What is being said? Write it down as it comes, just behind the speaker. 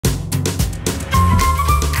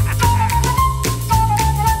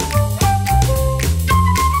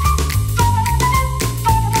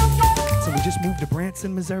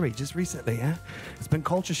Missouri just recently, yeah? It's been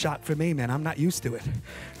culture shock for me, man. I'm not used to it.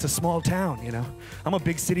 It's a small town, you know? I'm a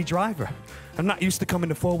big city driver. I'm not used to coming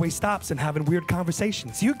to four-way stops and having weird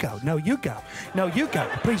conversations. You go. No, you go. No, you go.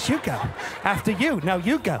 Please, you go. After you. No,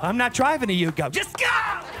 you go. I'm not driving to you go. Just go!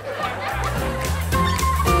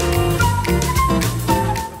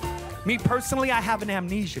 Me personally, I have an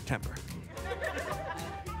amnesia temper.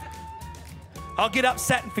 I'll get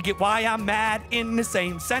upset and forget why I'm mad in the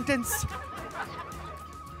same sentence.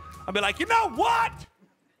 I'll be like, you know what?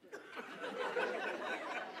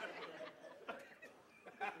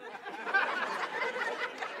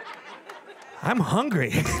 I'm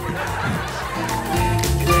hungry.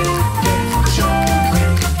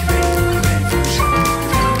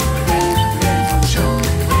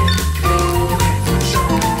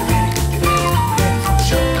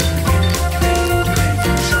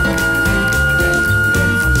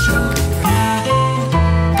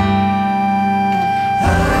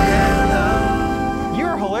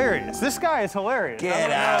 You're hilarious. This guy is hilarious.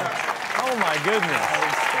 Get out. Oh my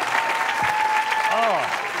goodness.